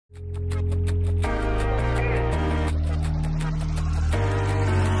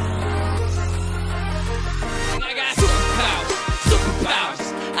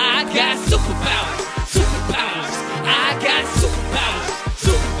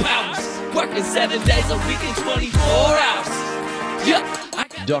working 7 days a week in 24 hours.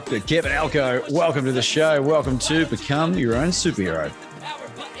 Yep. Dr. Kevin Elko, welcome to the show. Welcome to Become Your Own Superhero.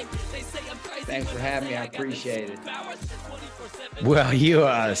 Thanks for having me. I appreciate it. Well, you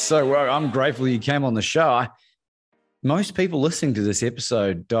are so well. I'm grateful you came on the show. Most people listening to this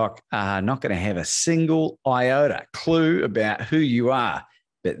episode, Doc, are not going to have a single iota clue about who you are,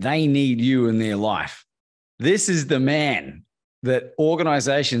 but they need you in their life. This is the man that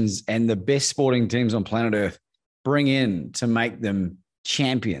organizations and the best sporting teams on planet Earth bring in to make them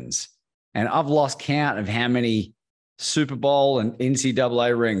champions. And I've lost count of how many Super Bowl and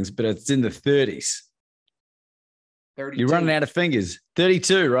NCAA rings, but it's in the 30s. 32. You're running out of fingers.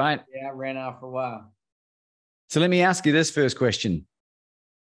 32, right? Yeah, I ran out for a while. So let me ask you this first question.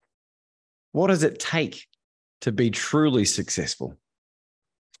 What does it take to be truly successful?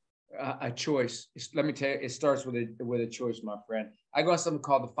 A choice. Let me tell you, it starts with a choice, my friend. I go on something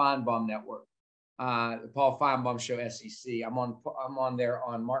called the Feinbaum Network. The Paul Feinbaum Show, SEC. I'm on there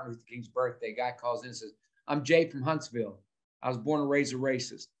on Martin Luther King's birthday. Guy calls in and says, "I'm Jay from Huntsville. I was born and raised a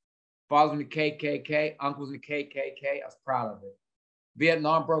racist. Father's in the KKK, uncle's in the KKK. I was proud of it.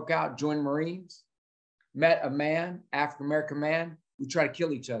 Vietnam broke out, joined Marines, met a man, African-American man. We tried to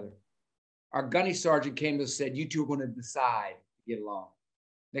kill each other. Our gunny sergeant came to us and said, you two are going to decide to get along.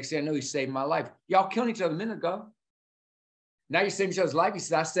 Next thing I know, he saved my life. Y'all killing each other a minute ago. Now you're saving each other's life. He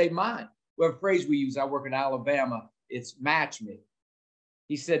said, I saved mine. We have a phrase we use. I work in Alabama. It's match me.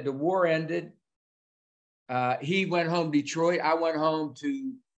 He said the war ended. He went home to Detroit. I went home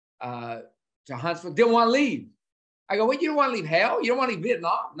to Huntsville. Didn't want to leave. I go, well, you don't want to leave hell? You don't want to leave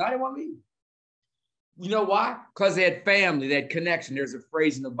Vietnam? No, I didn't want to leave. You know why? Because they had family. They had connection. There's a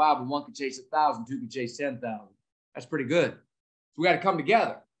phrase in the Bible, one can chase 1,000, two can chase 10,000. That's pretty good. So we got to come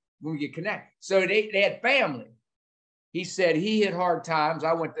together when we get connected. So they had family. He said he had hard times.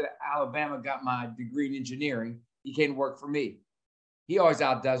 I went to Alabama, got my degree in engineering. He came to work for me. He always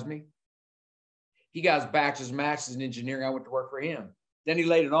outdoes me. He got his bachelor's and master's in engineering. I went to work for him. Then he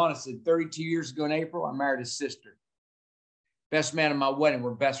laid it on and said, 32 years ago in April, I married his sister. Best man at my wedding.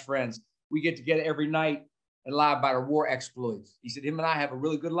 We're best friends. We get together every night and lie about our war exploits. He said, him and I have a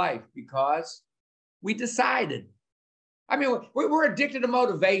really good life because we decided. I mean, we're addicted to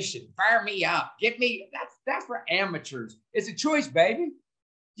motivation. Fire me up. Get me. That's for amateurs. It's a choice, baby.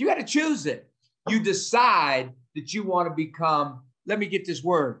 You got to choose it. You decide that you want to become, let me get this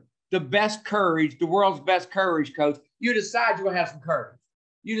word, the best courage, the world's best courage coach. You decide you're going to have some courage.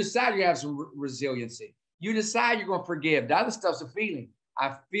 You decide you're going to have some resiliency. You decide you're going to forgive. The other stuff's a feeling.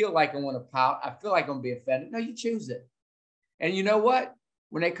 I feel like I want to pout. I feel like I'm going to be offended. No, you choose it. And you know what?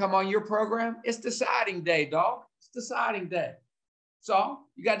 When they come on your program, it's deciding day, dog. It's deciding day. That's all.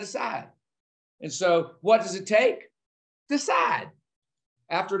 You got to decide. And so what does it take? Decide.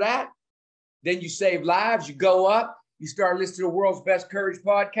 After that, then you save lives. You go up. You start listening to the world's best courage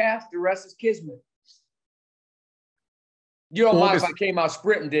podcast. The rest is kismet. You don't mind if I came out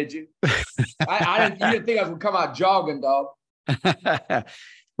sprinting, did you? You didn't think I was going to come out jogging, dog.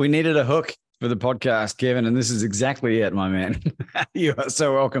 We needed a hook for the podcast, Kevin, and this is exactly it, my man. You are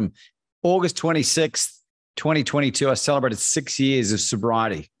so welcome. August 26th, 2022, I celebrated 6 years of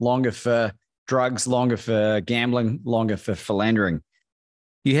sobriety, longer for drugs, longer for gambling, longer for philandering.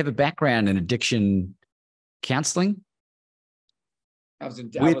 You have a background in addiction counseling? I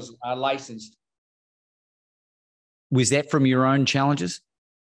was licensed. Was that from your own challenges?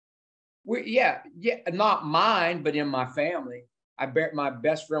 Yeah, not mine, but in my family. My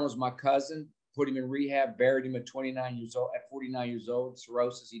best friend was my cousin, put him in rehab, buried him at 29 years old. At 49 years old,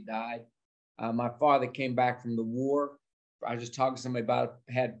 cirrhosis, he died. My father came back from the war. I was just talking to somebody about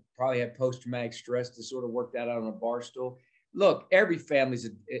it, probably had post-traumatic stress disorder, worked that out on a bar stool. Look, every family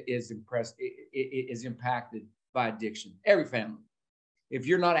is impacted by addiction. Every family. If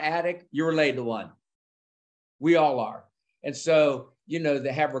you're not an addict, you're related to one. We all are. And so,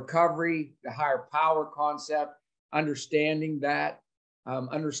 they have recovery, the higher power concept, understanding that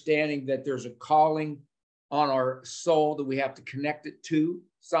there's a calling on our soul that we have to connect it to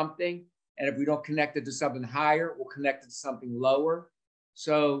something. And if we don't connect it to something higher, we'll connect it to something lower.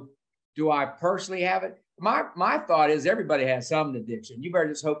 So do I personally have it? My thought is everybody has some addiction. You better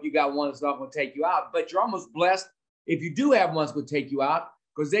just hope you got one that's not going to take you out. But you're almost blessed if you do have one that's going to take you out,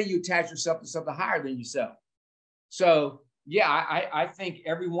 because then you attach yourself to something higher than yourself. So, yeah, I think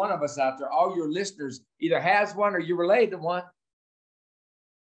every one of us out there, all your listeners, either has one or you're related to one.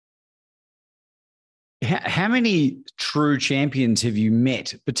 How many true champions have you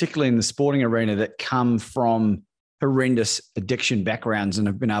met, particularly in the sporting arena, that come from horrendous addiction backgrounds and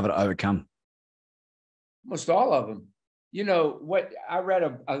have been able to overcome? Almost all of them. You know what? I read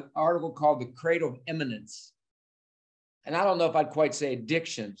an article called "The Cradle of Imminence," and I don't know if I'd quite say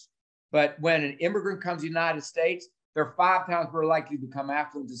addictions, but when an immigrant comes to the United States, they're 5 times more likely to become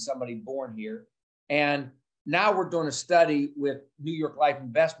affluent than somebody born here. And now we're doing a study with New York Life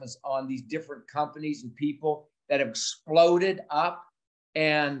Investments on these different companies and people that have exploded up,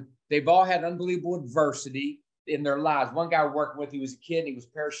 and they've all had unbelievable adversity in their lives. One guy we're working with, he was a kid, and he was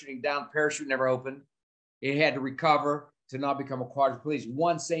parachuting down, parachute never opened. He had to recover to not become a quadriplegic.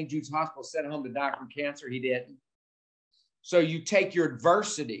 One, St. Jude's Hospital sent him to die from cancer. He didn't. So you take your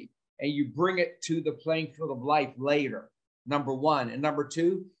adversity and you bring it to the playing field of life later, number one. And number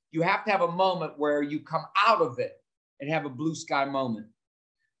two, you have to have a moment where you come out of it and have a blue sky moment.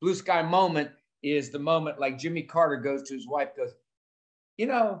 Blue sky moment is the moment like Jimmy Carter goes to his wife, goes, you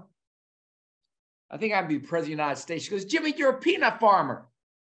know, I think I'd be president of the United States. She goes, Jimmy, you're a peanut farmer.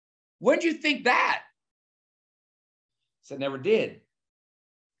 When did you think that? I said, never did.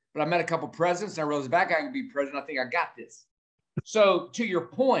 But I met a couple presidents and I rose back. I can be president. I think I got this. So to your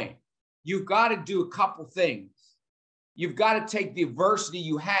point, you've got to do a couple things. You've got to take the adversity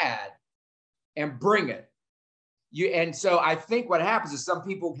you had and bring it. And so I think what happens is some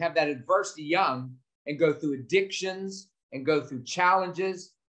people have that adversity young and go through addictions and go through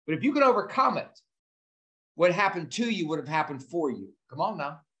challenges. But if you can overcome it, what happened to you would have happened for you. Come on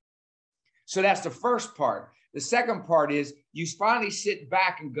now. So that's the first part. The second part is you finally sit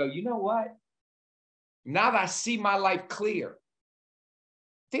back and go, you know what? Now that I see my life clear,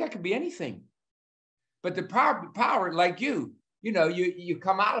 I think I could be anything. But the power like you know, you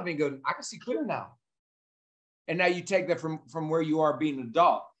come out of it and go, I can see clear now. And now you take that from where you are being an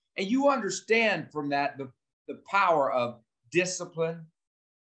adult. And you understand from that the power of discipline,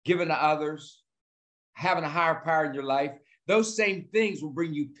 giving to others, having a higher power in your life. Those same things will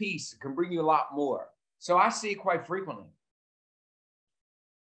bring you peace. It can bring you a lot more. So I see it quite frequently.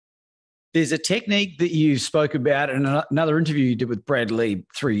 There's a technique that you spoke about in another interview you did with Brad Lee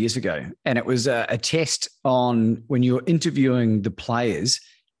 3 years ago. And it was a test on when you're interviewing the players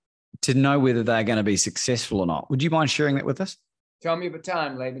to know whether they're going to be successful or not. Would you mind sharing that with us? Tell me of a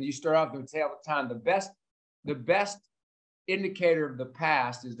time, Laban. You start off and say all the time, the best indicator of the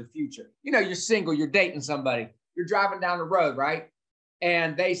past is the future. You know, you're single, you're dating somebody, you're driving down the road, right?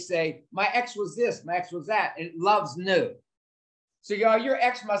 And they say, my ex was this, my ex was that, and love's new. So you go, your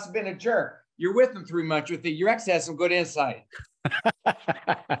ex must have been a jerk. You're with them 3 months, your ex has some good insight.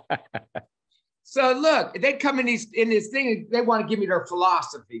 So look, they come in this thing, they want to give me their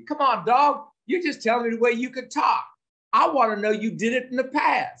philosophy. Come on, dog. You're just telling me the way you could talk. I want to know you did it in the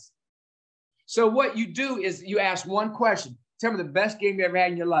past. So what you do is you ask one question. Tell me the best game you ever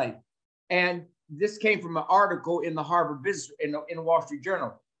had in your life. And this came from an article in the Harvard Business, in the Wall Street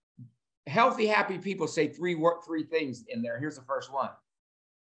Journal. Healthy, happy people say three things in there. Here's the first one.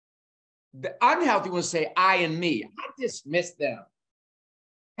 The unhealthy ones say I and me. I dismiss them.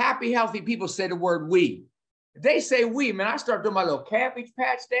 Happy, healthy people say the word we. If they say we, man, I start doing my little Cabbage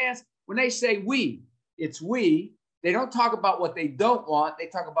Patch dance. When they say we, it's we. They don't talk about what they don't want. They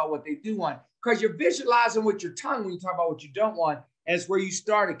talk about what they do want. Because you're visualizing with your tongue when you talk about what you don't want. And it's where you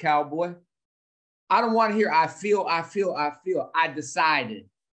started, cowboy. I don't want to hear I feel. I decided.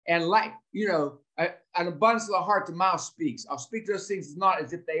 And like, you know, an abundance of the heart, the mouth speaks. I'll speak to those things as not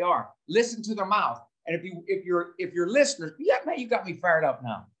as if they are. Listen to their mouth. And if your listeners, yeah, man, you got me fired up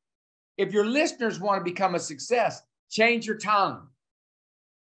now. If your listeners want to become a success, change your tongue.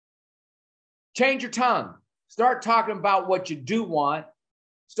 Change your tongue. Start talking about what you do want.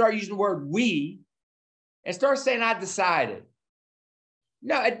 Start using the word we, and start saying I decided.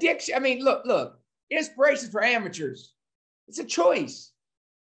 No, addiction. I mean, look, inspiration for amateurs. It's a choice.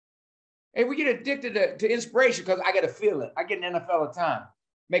 Hey, we get addicted to inspiration because I got to feel it. I get in the NFL all the time.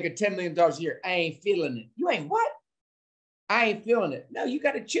 Making $10 million a year. I ain't feeling it. You ain't what? I ain't feeling it. No, you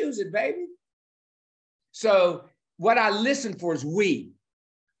got to choose it, baby. So what I listen for is we.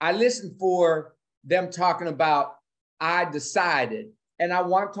 I listen for them talking about I decided, and I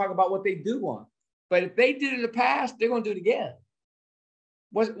want to talk about what they do want. But if they did it in the past, they're going to do it again.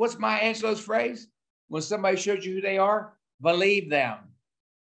 What's Maya Angelou's phrase? When somebody shows you who they are, believe them.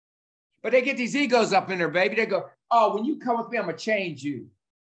 But they get these egos up in there, baby. They go, oh, when you come with me, I'm going to change you.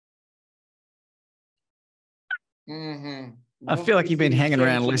 I feel like you've been hanging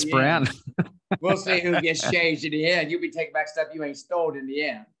around Les Brown. We'll see who gets changed in the end. You'll be taking back stuff you ain't stolen in the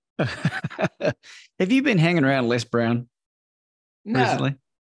end. Have you been hanging around Les Brown recently?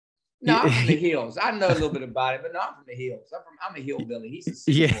 No, I'm from the hills. I know a little bit about it, but no, I'm from the hills. I'm a hillbilly. He's a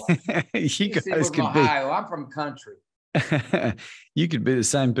city boy. You guys from can Ohio. I'm from country. You could be the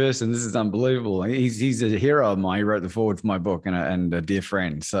same person. This is unbelievable. He's a hero of mine. He wrote the foreword for my book and a dear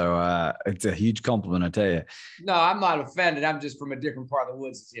friend. So it's a huge compliment, I tell you. No, I'm not offended. I'm just from a different part of the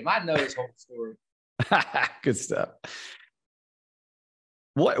woods as him. I know his whole story. Good stuff.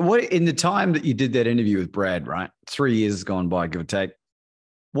 What in the time that you did that interview with Brad, right? 3 years has gone by, give or take.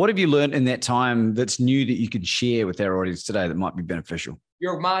 What have you learned in that time that's new that you could share with our audience today that might be beneficial?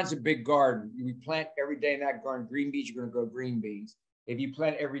 Your mind's a big garden. You plant every day in that garden green beans, you're going to grow green beans. If you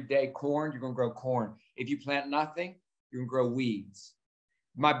plant every day corn, you're going to grow corn. If you plant nothing, you're going to grow weeds.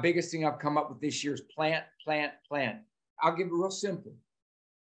 My biggest thing I've come up with this year is plant, plant, plant. I'll give it real simple.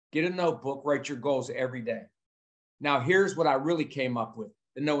 Get a notebook, write your goals every day. Now, here's what I really came up with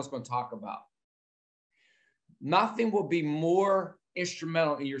that no one's going to talk about. Nothing will be more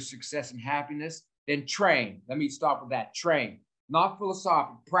instrumental in your success and happiness than train. Let me start with that. Train, not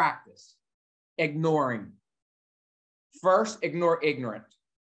philosophical, practice. Ignoring. First, ignore ignorant.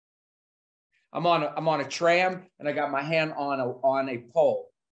 I'm on a tram and I got my hand on a pole.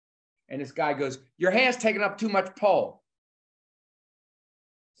 And this guy goes, your hand's taking up too much pole.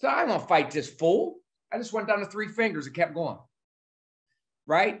 So I'm going to fight this fool. I just went down to 3 fingers and kept going.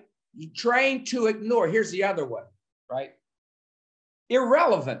 Right? You train to ignore. Here's the other one, right?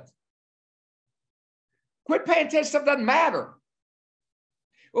 Irrelevant. Quit paying attention to stuff that doesn't matter.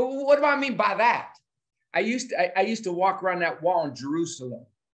 Well, what do I mean by that? I used to walk around that wall in Jerusalem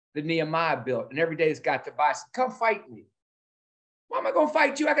that Nehemiah built, and every day this guy Tobias said, come fight me. Why am I going to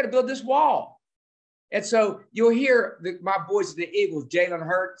fight you? I got to build this wall. And so you'll hear my boys at the Eagles, Jalen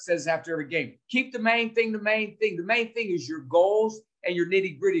Hurt says after every game, keep the main thing the main thing. The main thing is your goals and your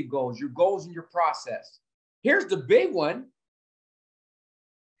nitty-gritty goals, your goals and your process. Here's the big one.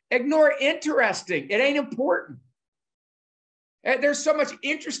 Ignore interesting. It ain't important. And there's so much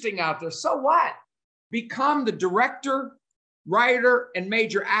interesting out there. So what? Become the director, writer, and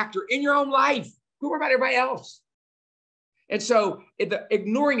major actor in your own life. Who worry about everybody else? And so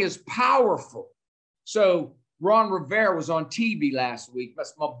ignoring is powerful. So Ron Rivera was on TV last week.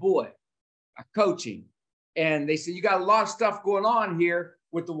 That's my boy, coaching. And they said, you got a lot of stuff going on here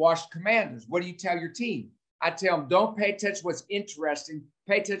with the Washington Commanders. What do you tell your team? I tell them, don't pay attention to what's interesting.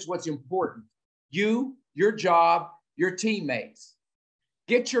 Pay attention to what's important. You, your job, your teammates.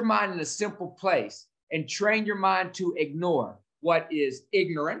 Get your mind in a simple place and train your mind to ignore what is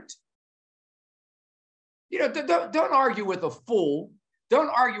ignorant. You know, don't argue with a fool. Don't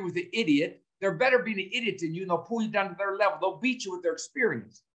argue with an idiot. They're better being an idiot than you, and they'll pull you down to their level. They'll beat you with their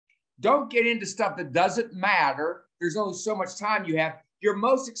experience. Don't get into stuff that doesn't matter. There's only so much time you have. Your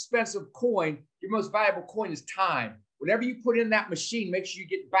most expensive coin, your most valuable coin is time. Whatever you put in that machine, make sure you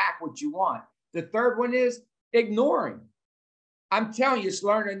get back what you want. The third one is ignoring. I'm telling you, it's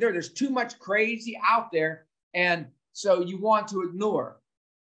learning there. There's too much crazy out there, and so you want to ignore.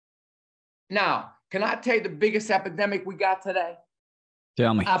 Now, can I tell you the biggest epidemic we got today?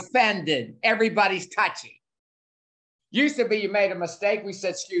 Tell me. Offended. Everybody's touchy. Used to be you made a mistake. We said,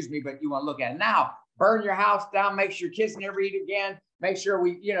 excuse me, but you want to look at it. Now, burn your house down, make sure your kids never eat again, make sure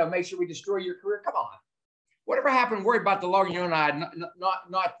we destroy your career. Come on. Whatever happened, worry about the long you and I,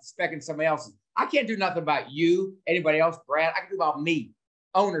 not expecting somebody else's. I can't do nothing about you, anybody else, Brad. I can do about me.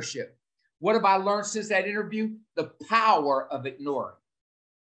 Ownership. What have I learned since that interview? The power of ignoring.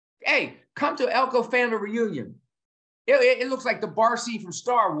 Hey, come to Elko family reunion. It looks like the bar scene from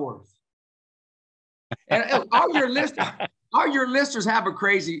Star Wars. And all your listeners have a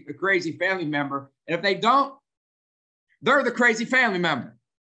crazy family member. And if they don't, they're the crazy family member.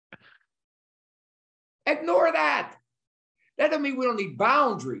 Ignore that. That doesn't mean we don't need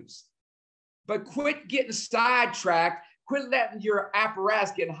boundaries. But quit getting sidetracked. Quit letting your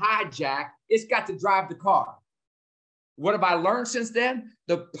apparatus get hijacked. It's got to drive the car. What have I learned since then?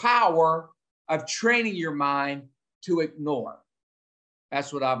 The power of training your mind to ignore.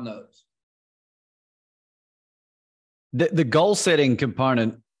 That's what I've noticed. The goal setting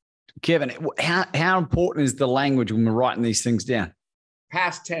component, Kevin, how important is the language when we're writing these things down?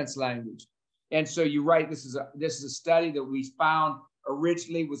 Past tense language. And so you write, this is a study that we found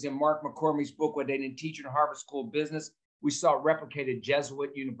originally was in Mark McCormick's book, What They Didn't Teach in Harvard School of Business. We saw it replicated at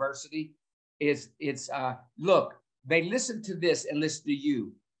Jesuit University. Look, they listen to this and listen to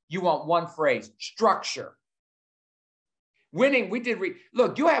you. You want one phrase, structure. Winning,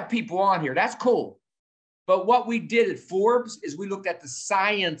 look, you have people on here. That's cool. But what we did at Forbes is we looked at the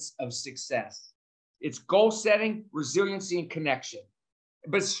science of success. It's goal setting, resiliency, and connection.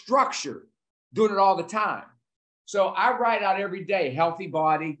 But structure, doing it all the time. So I write out every day, healthy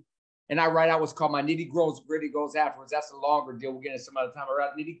body, and I write out what's called my nitty-gritty goals afterwards. That's a longer deal. We'll get into some other time. I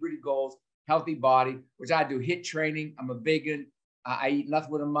write nitty-gritty goals, healthy body, which I do HIIT training. I'm a vegan. I eat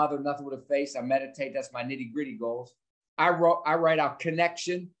nothing with a mother, nothing with a face. I meditate. That's my nitty gritty goals. I write out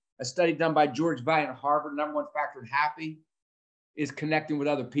connection, a study done by George Valiant at Harvard. Number one factor in happy is connecting with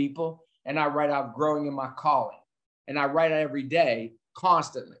other people. And I write out growing in my calling. And I write out every day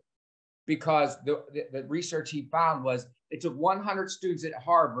constantly, because the research he found was it took 100 students at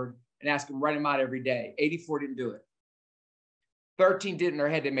Harvard and asked them to write them out every day. 84 didn't do it. 13 did in their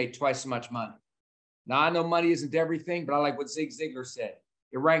head. They made twice as much money. Now, I know money isn't everything, but I like what Zig Ziglar said.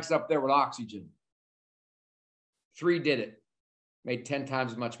 It ranks up there with oxygen. 3 did it, made 10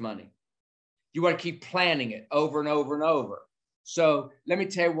 times as much money. You want to keep planning it over and over and over. So let me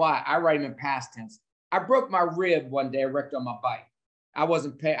tell you why I write them in past tense. I broke my rib one day. I wrecked on my bike. I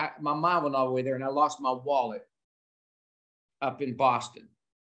wasn't paying. My mind went all the way there, and I lost my wallet up in Boston.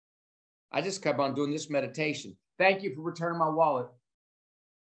 I just kept on doing this meditation. Thank you for returning my wallet.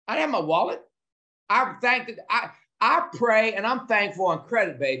 I didn't have my wallet. I pray, and I'm thankful on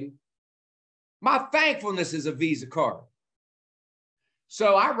credit, baby. My thankfulness is a Visa card.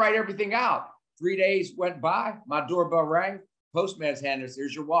 So I write everything out. 3 days went by. My doorbell rang. Postman's hand us,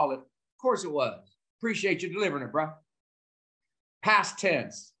 here's your wallet. Of course it was. Appreciate you delivering it, bro. Past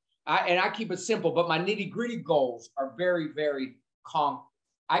tense. I keep it simple, but my nitty gritty goals are very, very concrete.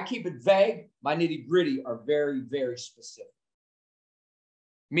 I keep it vague. My nitty gritty are very, very specific.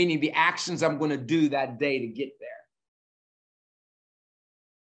 Meaning the actions I'm going to do that day to get there.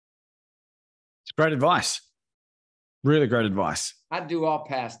 It's great advice. Really great advice. I do all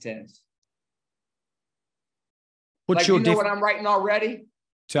past tense. What's like, your you know what I'm writing already?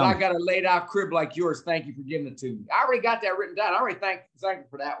 Tell me. I got a laid out crib like yours. Thank you for giving it to me. I already got that written down. I already thank you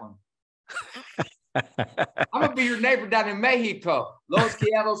for that one. I'm gonna be your neighbor down in Mexico. Los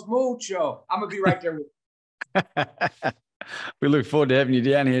quiero mucho. I'm gonna be right there with you. We look forward to having you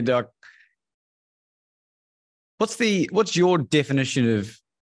down here, Doc. What's your definition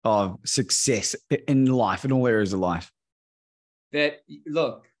of success in life, in all areas of life? That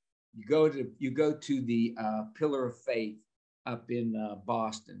look, you go to the Pillar of Faith up in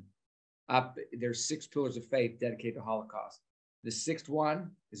Boston. There's 6 pillars of faith dedicated to Holocaust. The 6th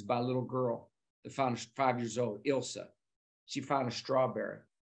one is by a little girl that found 5 years old, Ilsa. She found a strawberry.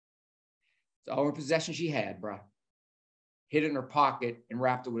 It's the only possession she had, bro. Hid it in her pocket and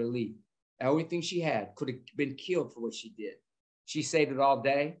wrapped it with a leaf. The only thing she had, could have been killed for what she did. She saved it all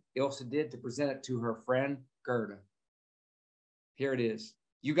day, Ilsa did, to present it to her friend, Gerda. Here it is.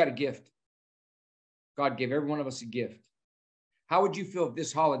 You got a gift. God gave every one of us a gift. How would you feel if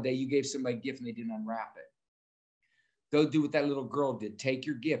this holiday you gave somebody a gift and they didn't unwrap it? Go do what that little girl did. Take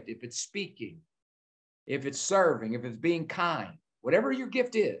your gift. If it's speaking, if it's serving, if it's being kind, whatever your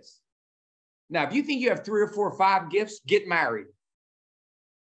gift is. Now, if you think you have 3 or 4 or 5 gifts, get married.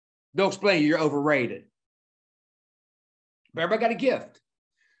 Don't explain you're overrated. But everybody got a gift.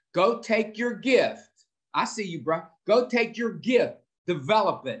 Go take your gift. I see you, bro. Go take your gift,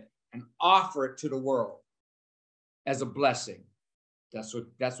 develop it, and offer it to the world as a blessing. That's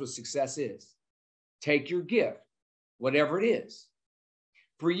what success is. Take your gift, whatever it is.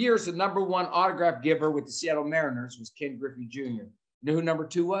 For years, the number 1 autograph giver with the Seattle Mariners was Ken Griffey Jr. You know who number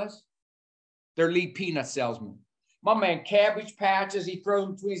 2 was? Their lead peanut salesman. My man, cabbage patches, he throws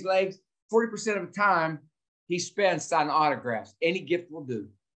them between his legs. 40% of the time, he spends signing autographs. Any gift will do.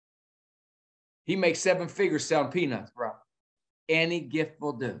 He makes 7 figures selling peanuts, bro. Any gift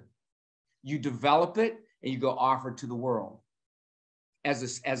will do. You develop it and you go offer it to the world as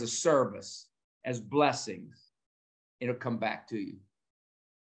a service, as blessings. It'll come back to you.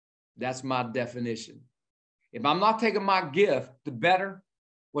 That's my definition. If I'm not taking my gift to better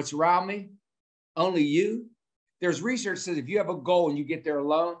what's around me, only you. There's research that says if you have a goal and you get there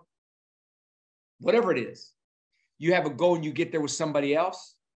alone, whatever it is, you have a goal and you get there with somebody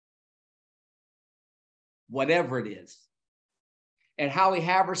else, whatever it is. And Holly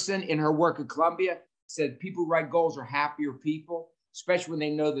Haverson, in her work at Columbia, said people who write goals are happier people, especially when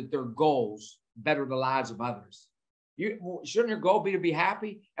they know that their goals better the lives of others. Shouldn't your goal be to be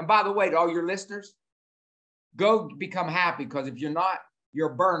happy? And by the way, to all your listeners, go become happy, because if you're not, you're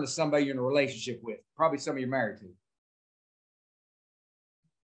burned to somebody you're in a relationship with, probably somebody you're married to.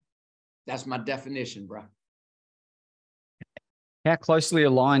 That's my definition, bro. How closely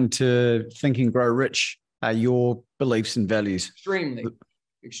aligned to Think and Grow Rich are your beliefs and values? Extremely.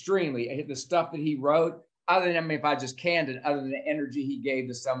 The stuff that he wrote, other than, I mean, if I just canned it, other than the energy he gave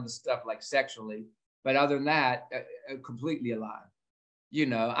to some of the stuff like sexually, but other than that, completely aligned. You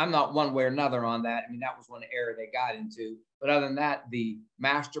know, I'm not one way or another on that. I mean, that was one area they got into. But other than that, the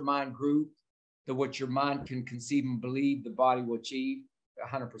mastermind group, what your mind can conceive and believe, the body will achieve,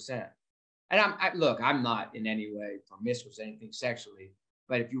 100%. And look, I'm not in any way promiscuous, anything sexually,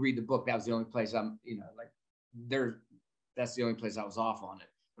 but if you read the book, that was the only place that's the only place I was off on it.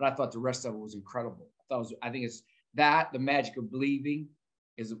 But I thought the rest of it was incredible. I think it's that The Magic of Believing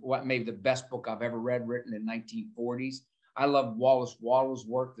is what made the best book I've ever read, written in 1940s. I love Wallace Wattles'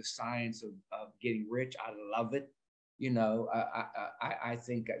 work, The Science of Getting Rich. I love it. I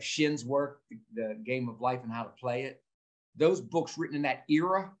think Shin's work, The Game of Life and How to Play It. Those books written in that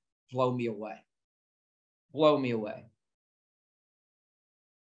era blow me away. Blow me away.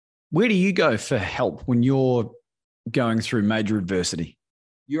 Where do you go for help when you're going through major adversity?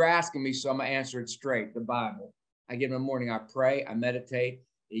 You're asking me, so I'm gonna answer it straight. The Bible. I get in the morning, I pray, I meditate.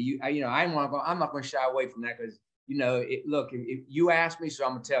 I'm not gonna shy away from that because look, if you ask me, so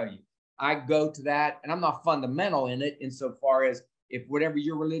I'm gonna tell you. I go to that, and I'm not fundamental in it insofar as if whatever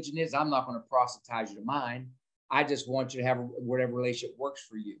your religion is, I'm not gonna proselytize you to mine. I just want you to have whatever relationship works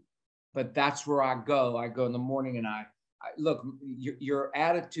for you. But that's where I go. I go in the morning, and I look. Your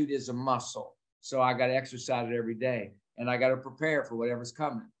attitude is a muscle, so I got to exercise it every day. And I got to prepare for whatever's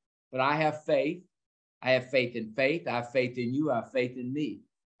coming. But I have faith. I have faith in faith. I have faith in you. I have faith in me.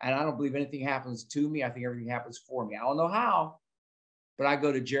 And I don't believe anything happens to me. I think everything happens for me. I don't know how, but I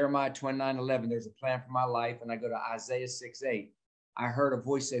go to Jeremiah 29:11. There's a plan for my life. And I go to Isaiah 6:8. I heard a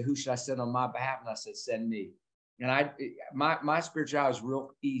voice say, who should I send on my behalf? And I said, send me. And my spirituality is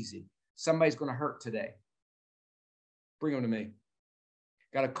real easy. Somebody's going to hurt today. Bring them to me.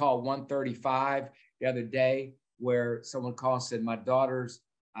 Got a call 1:35 the other day, where someone called and said, my daughter's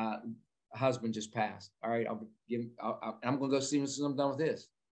husband just passed. All right, I'm going to go see him as soon as I'm done with this.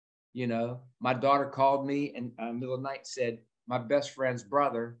 My daughter called me in the middle of the night, said, my best friend's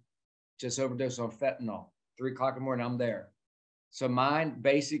brother just overdosed on fentanyl. 3 o'clock in the morning, I'm there. So mine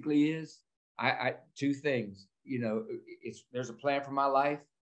basically is, I two things. There's a plan for my life.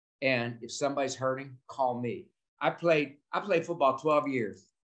 And if somebody's hurting, call me. I played football 12 years.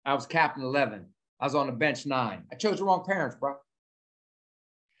 I was captain 11. I was on the bench 9. I chose the wrong parents, bro.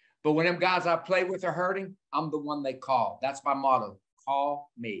 But when them guys I play with are hurting, I'm the one they call. That's my motto.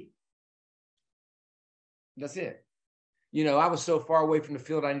 Call me. That's it. I was so far away from the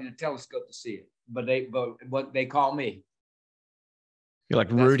field, I needed a telescope to see it. But they call me. You're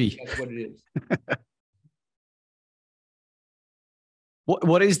like Rudy. That's what it is.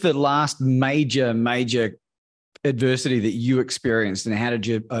 What is the last major adversity that you experienced, and how did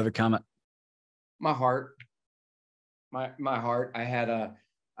you overcome it? My heart. My heart. I had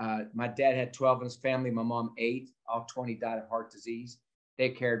my dad had 12 in his family. My mom 8. All 20 died of heart disease. They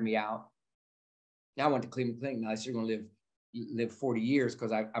carried me out. I went to Cleveland Clinic. Now I said, you're going to live 40 years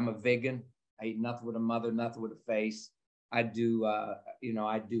because I'm a vegan. I eat nothing with a mother, nothing with a face. I do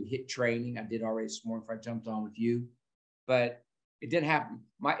HIIT training. I did already this morning before I jumped on with you, but it didn't happen.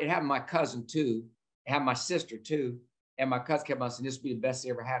 It happened to my cousin too. It happened to my sister too. And my cousin kept on saying, this would be the best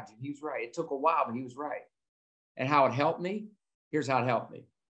thing ever happened to him. He was right. It took a while, but he was right. And how it helped me? Here's how it helped me.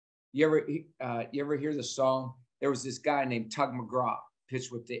 You ever hear the song? There was this guy named Tug McGraw,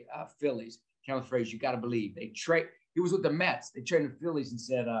 pitched with the Phillies. Came with the phrase, you got to believe. He was with the Mets. They traded the Phillies and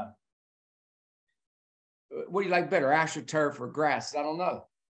said, what do you like better, AstroTurf or grass? I don't know.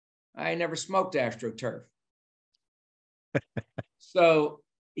 I ain't never smoked AstroTurf. So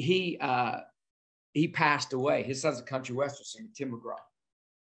he passed away. His son's a country western singer, Tim McGraw.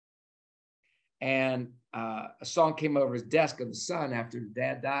 And a song came over his desk of his son after his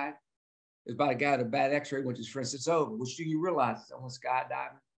dad died. It was about a guy with a bad x-ray, went to his friend, said, it's over. Which do you realize? I went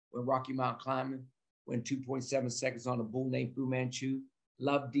skydiving, went Rocky Mountain climbing, went 2.7 seconds on a bull named Fu Manchu,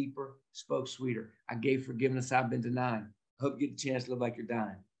 loved deeper, spoke sweeter. I gave forgiveness I've been denied. Hope you get the chance to live like you're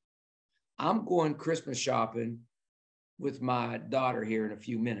dying. I'm going Christmas shopping with my daughter here in a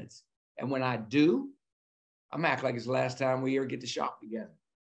few minutes. And when I do, I'm acting like it's the last time we ever get to shop together.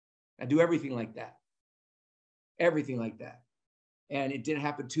 I do everything like that. Everything like that. And it didn't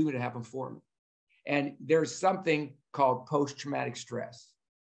happen to me, it happened for me. And there's something called post-traumatic stress.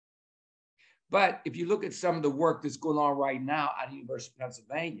 But if you look at some of the work that's going on right now at the University of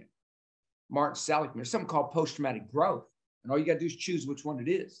Pennsylvania, Martin Seligman, there's something called post-traumatic growth. And all you got to do is choose which one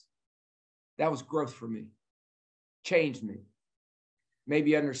it is. That was growth for me. Changed me. Made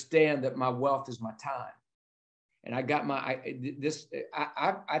me understand that my wealth is my time. And I got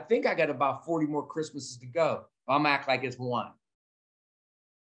I think I got about 40 more Christmases to go. I'm act like it's one.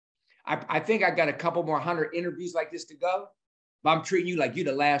 I think I got a couple more 100 interviews like this to go, but I'm treating you like you're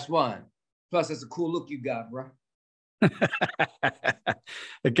the last one. Plus, that's a cool look you got, bro.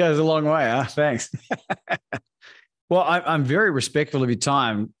 It goes a long way, huh? Thanks. Well, I'm very respectful of your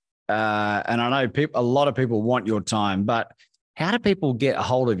time. And I know a lot of people want your time, but how do people get a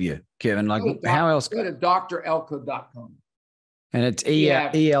hold of you? Kevin? Like, how else? Go to drelko.com. And it's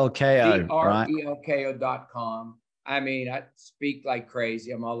ELKO, right? drelko.com. I mean, I speak like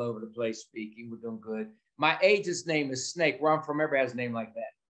crazy. I'm all over the place speaking. We're doing good. My agent's name is Snake. Where I'm from, everybody has a name like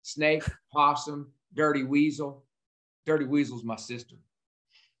that. Snake, Possum, Dirty Weasel. Dirty Weasel's my sister.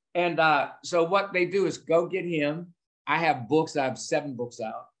 And so what they do is go get him. I have books. I have 7 books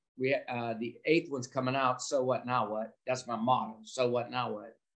out. The 8th one's coming out. So what, now what? That's my motto. So what, now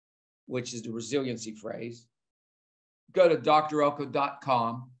what? Which is the resiliency phrase. Go to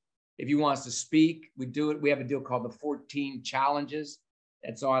drelko.com. If you want us to speak, we do it. We have a deal called the 14 Challenges.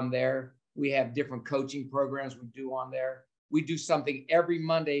 That's on there. We have different coaching programs we do on there. We do something every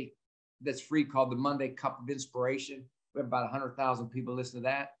Monday that's free called the Monday Cup of Inspiration. We have about 100,000 people listen to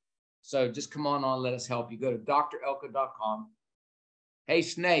that. So just come on, let us help you. Go to drelko.com. Hey,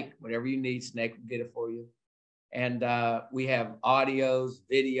 Snake, whatever you need, Snake will get it for you. And we have audios,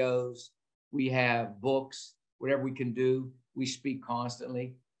 videos. We have books, whatever we can do. We speak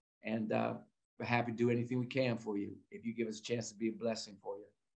constantly. And we're happy to do anything we can for you if you give us a chance to be a blessing for you.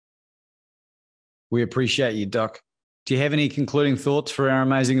 We appreciate you, Doc. Do you have any concluding thoughts for our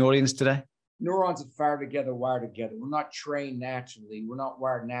amazing audience today? Neurons that fire together, wire together. We're not trained naturally. We're not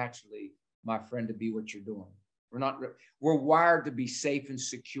wired naturally, my friend, to be what you're doing. We're wired to be safe and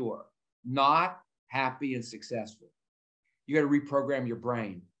secure, not happy and successful. You got to reprogram your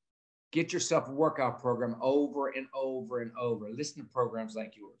brain. Get yourself a workout program over and over and over. Listen to programs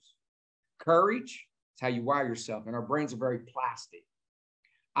like yours. Courage is how you wire yourself, and our brains are very plastic.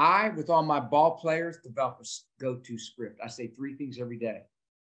 I, with all my ball players, develop a go-to script. I say 3 things every day.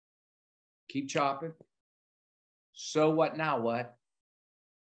 Keep chopping. So what, now what?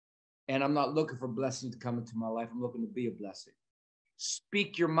 And I'm not looking for blessings to come into my life. I'm looking to be a blessing.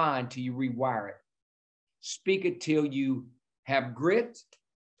 Speak your mind till you rewire it. Speak it till you have grit.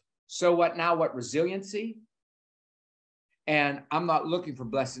 So what, now what? Resiliency. And I'm not looking for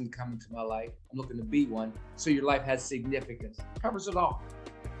blessings to come into my life. I'm looking to be one. So your life has significance. Covers it all.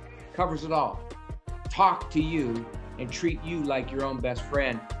 Covers it all. Talk to you and treat you like your own best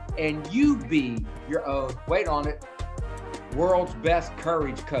friend. And you be your own, wait on it, world's best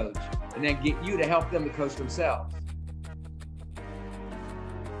courage coach. And then get you to help them to coach themselves.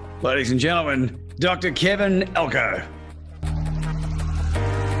 Ladies and gentlemen, Dr. Kevin Elko.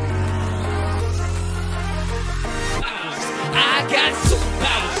 I got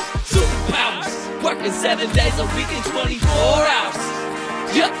superpowers, working 7 days a week and 24 hours.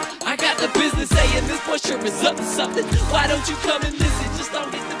 Yup, I got the business saying this boy sure is up to something. Why don't you come and listen? Just don't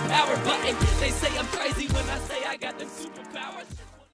hit the power button. They say I'm crazy when I say I got them superpowers.